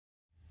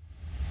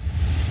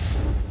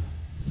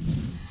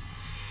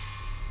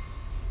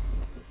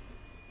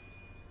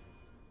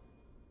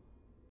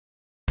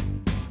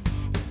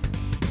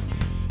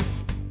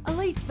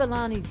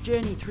Villani's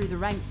journey through the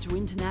ranks to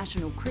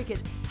international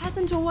cricket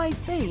hasn't always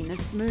been a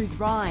smooth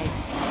ride.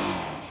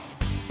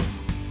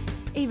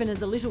 Even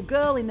as a little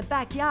girl in the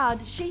backyard,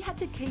 she had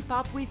to keep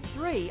up with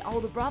 3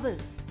 older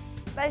brothers.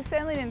 They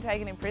certainly didn't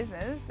take any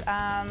prisoners.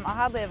 I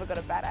hardly ever got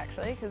a bat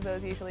actually, because there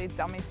was usually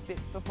dummy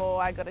spits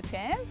before I got a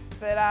chance,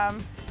 but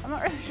I'm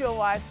not really sure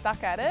why I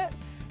stuck at it,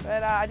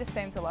 but I just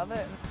seemed to love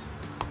it.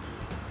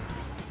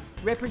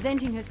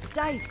 Representing her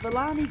state,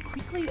 Villani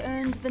quickly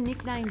earned the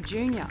nickname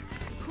Junior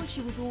because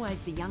she was always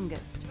the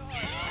youngest.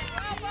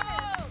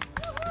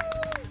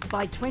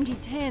 By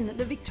 2010,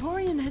 the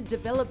Victorian had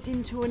developed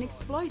into an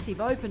explosive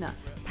opener,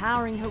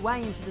 powering her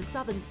way into the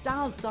Southern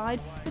Stars side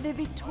for their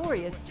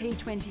victorious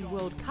T20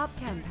 World Cup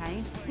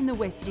campaign in the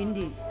West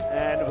Indies.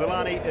 And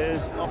Villani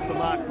is off the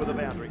mark with a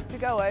boundary. To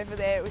go over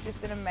there, it was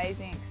just an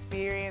amazing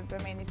experience. I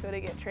mean, you sort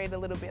of get treated a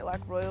little bit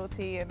like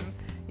royalty, and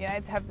you know,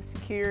 to have the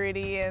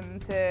security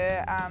and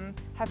to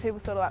have people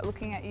sort of like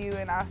looking at you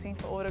and asking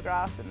for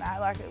autographs and that,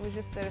 like, it was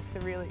just a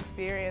surreal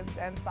experience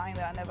and something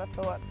that I never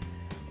thought,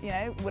 you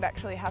know, would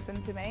actually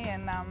happen to me.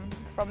 And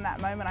from that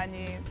moment, I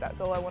knew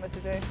that's all I wanted to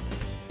do.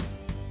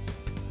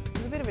 It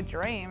was a bit of a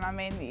dream. I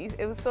mean,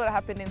 it was sort of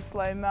happened in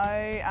slow-mo.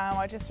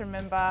 I just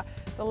remember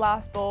the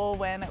last ball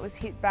when it was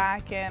hit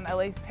back and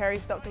Elyse Perry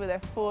stopped it with her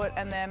foot,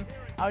 and then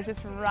I was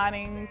just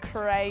running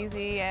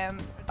crazy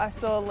and I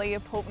saw Leah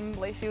Poulton.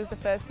 She was the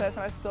first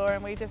person I saw,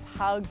 and we just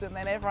hugged, and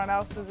then everyone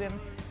else was in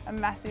a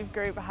massive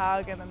group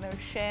hug, and then there was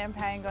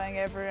champagne going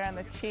everywhere and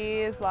the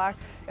cheers. Like,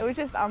 it was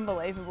just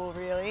unbelievable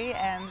really,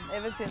 and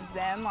ever since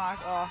then, like,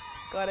 oh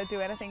God, I'd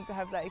do anything to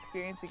have that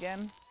experience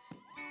again.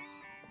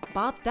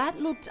 But that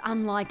looked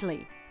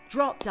unlikely.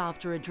 Dropped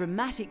after a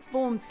dramatic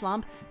form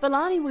slump,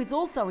 Villani was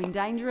also in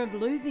danger of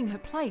losing her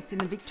place in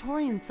the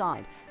Victorian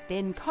side,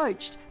 then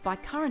coached by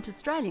current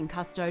Australian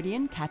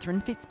custodian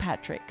Catherine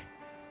Fitzpatrick.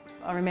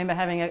 I remember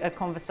having a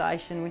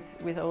conversation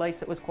with Elyse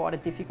that was quite a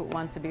difficult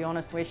one, to be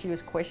honest, where she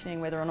was questioning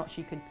whether or not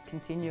she could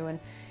continue, and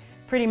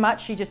pretty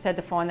much she just had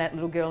to find that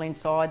little girl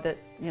inside that,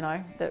 you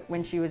know, that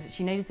when she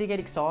needed to get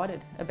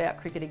excited about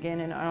cricket again,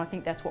 and I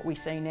think that's what we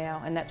see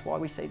now, and that's why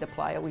we see the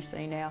player we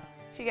see now.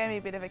 She gave me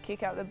a bit of a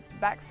kick out the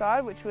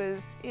backside, which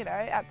was, you know,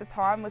 at the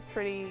time was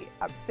pretty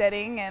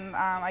upsetting and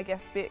I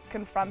guess a bit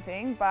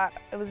confronting, but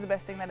it was the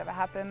best thing that ever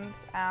happened.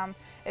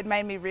 It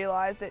made me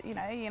realise that, you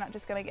know, you're not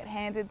just going to get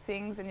handed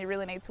things and you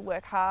really need to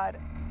work hard.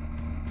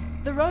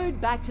 The road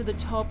back to the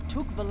top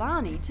took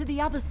Villani to the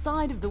other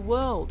side of the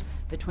world,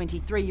 the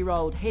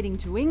 23-year-old heading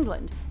to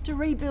England to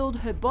rebuild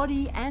her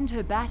body and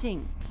her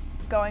batting.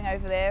 Going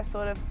over there,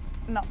 sort of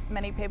not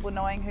many people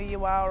knowing who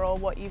you are or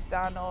what you've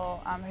done or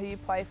who you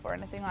play for,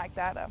 anything like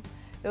that.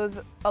 There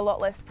was a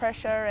lot less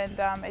pressure,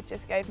 and it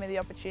just gave me the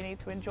opportunity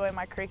to enjoy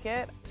my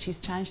cricket. She's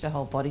changed her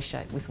whole body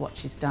shape with what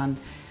she's done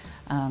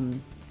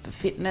for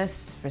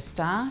fitness, for a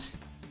start.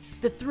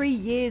 The 3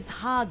 years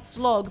hard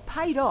slog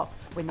paid off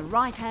when the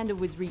right-hander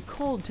was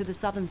recalled to the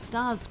Southern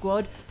Stars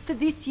squad for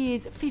this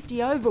year's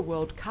 50-over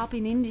World Cup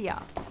in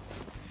India.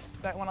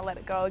 Don't want to let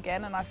it go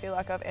again, and I feel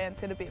like I've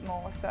earned it a bit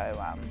more, so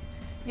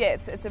yeah,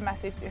 it's a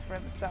massive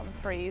difference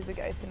 3 years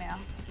ago to now.